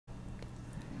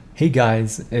Hey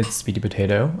guys, it's Speedy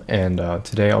Potato, and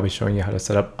today I'll be showing you how to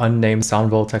set up unnamed sound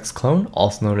vortex clone,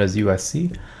 also known as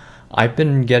USC. I've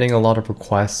been getting a lot of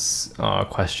requests,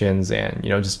 questions, and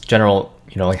just general,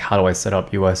 like how do I set up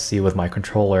USC with my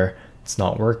controller? It's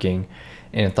not working,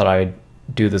 and I thought I'd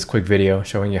do this quick video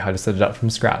showing you how to set it up from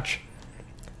scratch.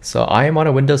 So I am on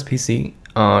a Windows PC.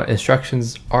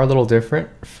 Instructions are a little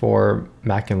different for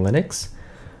Mac and Linux.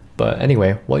 But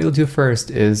anyway, what you'll do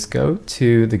first is go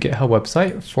to the GitHub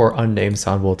website for unnamed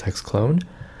sound vortex clone.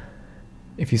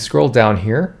 If you scroll down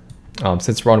here,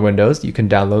 since we're on Windows, you can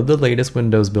download the latest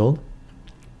Windows build.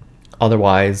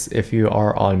 Otherwise, if you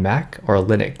are on Mac or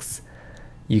Linux,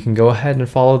 you can go ahead and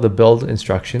follow the build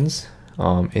instructions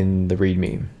in the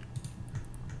README.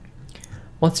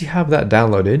 Once you have that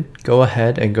downloaded, go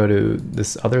ahead and go to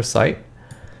this other site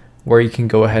where you can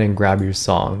go ahead and grab your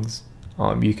songs.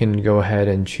 You can go ahead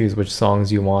and choose which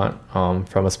songs you want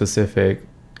from a specific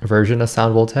version of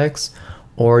Sound Vortex,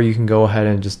 or you can go ahead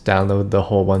and just download the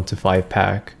whole 1 to 5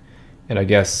 pack, and I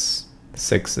guess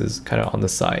 6 is kind of on the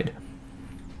side.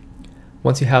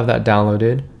 Once you have that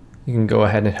downloaded, you can go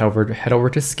ahead and head over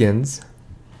to skins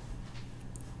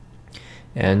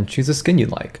and choose a skin you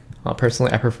like.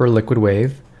 Personally, I prefer Liquid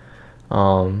Wave.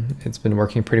 It's been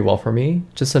working pretty well for me.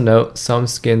 Just a note, some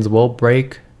skins will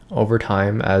break over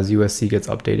time as USC gets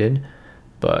updated,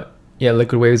 but yeah,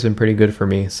 Liquid Wave has been pretty good for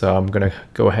me, so I'm gonna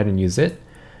go ahead and use it.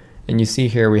 And you see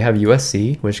here we have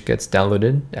USC, which gets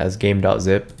downloaded as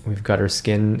game.zip. We've got our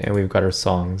skin and we've got our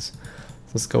songs.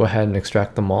 So let's go ahead and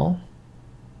extract them all.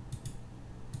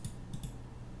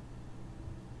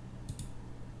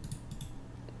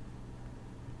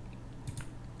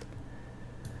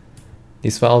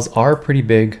 These files are pretty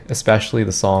big, especially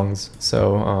the songs,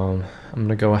 so I'm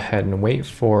gonna go ahead and wait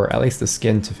for at least the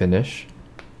skin to finish.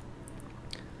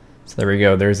 So there we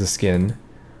go, there's the skin.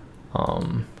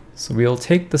 So we'll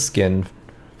take the skin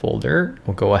folder,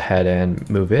 we'll go ahead and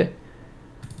move it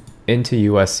into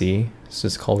USC, it's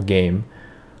just called game.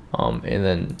 And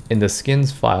then in the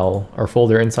skins file or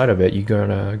folder inside of it, you're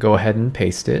gonna go ahead and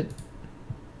paste it.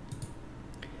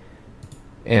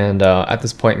 And at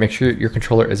this point, make sure your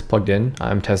controller is plugged in.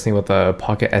 I'm testing with a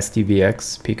Pocket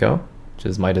SDVX Pico, which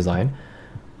is my design.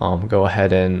 Go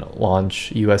ahead and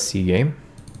launch USC game.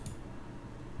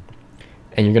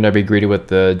 And you're gonna be greeted with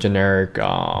the generic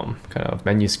kind of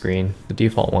menu screen, the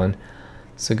default one.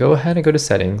 So go ahead and go to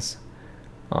settings.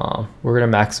 We're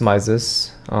gonna maximize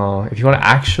this. If you wanna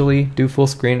actually do full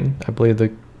screen, I believe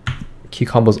the key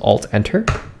combo is Alt-Enter,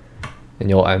 and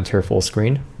you'll enter full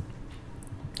screen.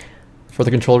 For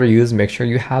the controller to use, make sure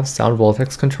you have Sound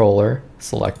Vortex controller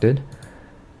selected.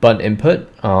 Button input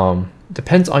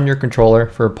depends on your controller.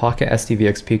 For Pocket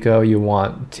SDVX Pico, you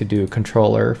want to do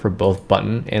controller for both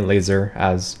button and laser,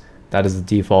 as that is the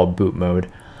default boot mode.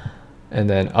 And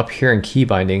then up here in key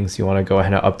bindings, you want to go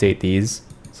ahead and update these.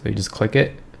 So you just click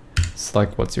it,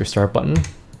 select what's your start button,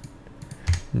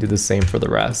 and do the same for the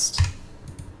rest.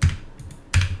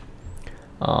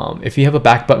 If you have a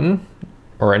back button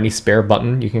or any spare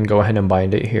button, you can go ahead and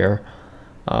bind it here.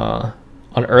 On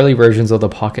early versions of the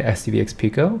Pocket SDVX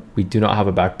Pico, we do not have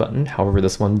a back button. However,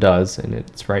 this one does, and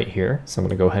it's right here. So I'm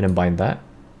gonna go ahead and bind that.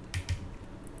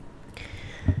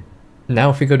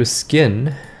 Now if we go to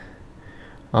skin,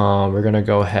 we're gonna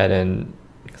go ahead and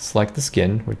select the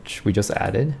skin, which we just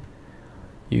added.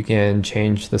 You can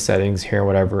change the settings here,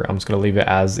 whatever. I'm just gonna leave it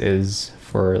as is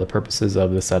for the purposes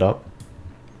of the setup.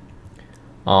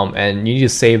 And you need to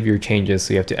save your changes,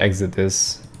 so you have to exit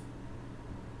this.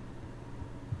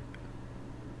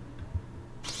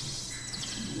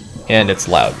 And it's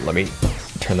loud. Let me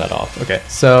turn that off. Okay,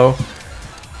 so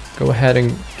go ahead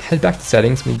and head back to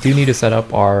settings. We do need to set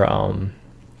up our,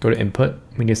 go to input.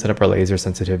 We need to set up our laser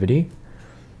sensitivity.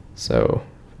 So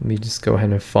let me just go ahead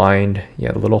and find,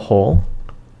 the little hole.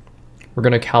 We're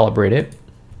gonna calibrate it.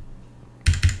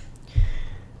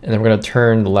 And then we're going to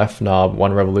turn the left knob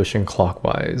 1 revolution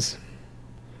clockwise.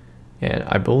 And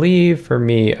I believe for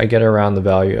me, I get around the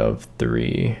value of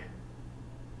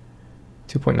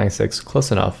 2.96,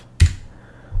 close enough.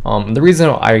 The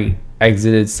reason I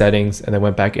exited settings and then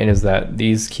went back in is that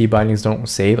these key bindings don't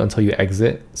save until you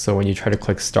exit. So when you try to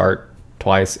click start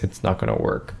twice, it's not going to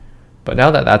work. But now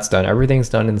that that's done, everything's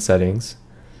done in settings.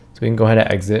 So we can go ahead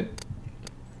and exit.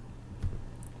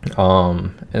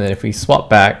 And then if we swap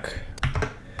back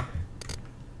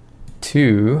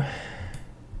to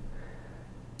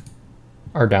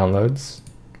our downloads,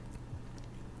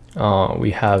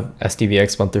 we have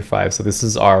SDVX 1 through 5. So this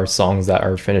is our songs that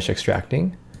are finished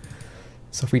extracting.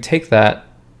 So if we take that,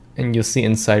 and you'll see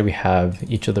inside we have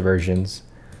each of the versions.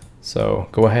 So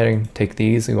go ahead and take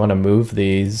these. We want to move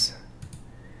these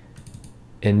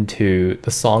into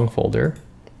the song folder,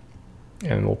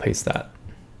 and we'll paste that.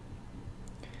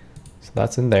 So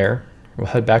that's in there. We'll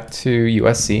head back to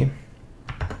USC.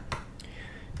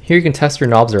 Here you can test your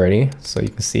knobs already, so you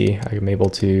can see I'm able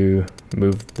to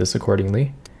move this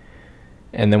accordingly.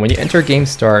 And then when you enter game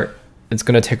start, it's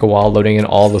going to take a while loading in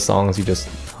all the songs you just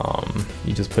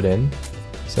put in.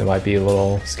 So it might be a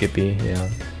little skippy, yeah.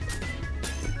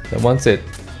 Then once it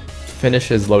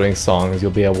finishes loading songs,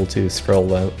 you'll be able to scroll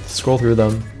through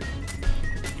them.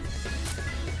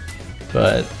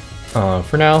 But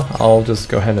for now, I'll just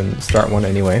go ahead and start one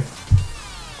anyway.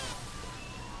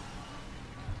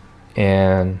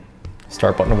 And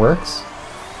start button works.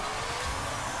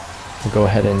 We'll go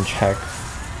ahead and check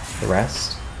the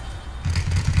rest.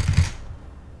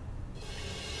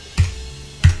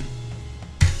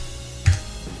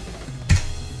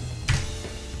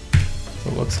 So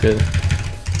it looks good.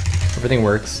 Everything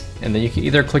works. And then you can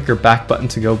either click your back button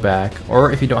to go back,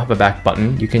 or if you don't have a back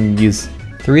button, you can use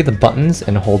 3 of the buttons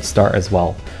and hold start as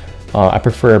well. I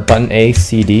prefer button A,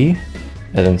 C, D,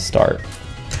 and then start.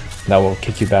 That will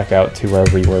kick you back out to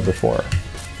wherever you were before.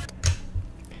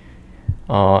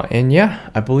 And yeah,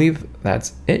 I believe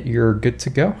that's it. You're good to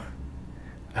go.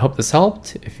 I hope this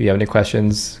helped. If you have any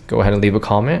questions, go ahead and leave a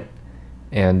comment,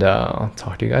 and I'll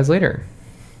talk to you guys later.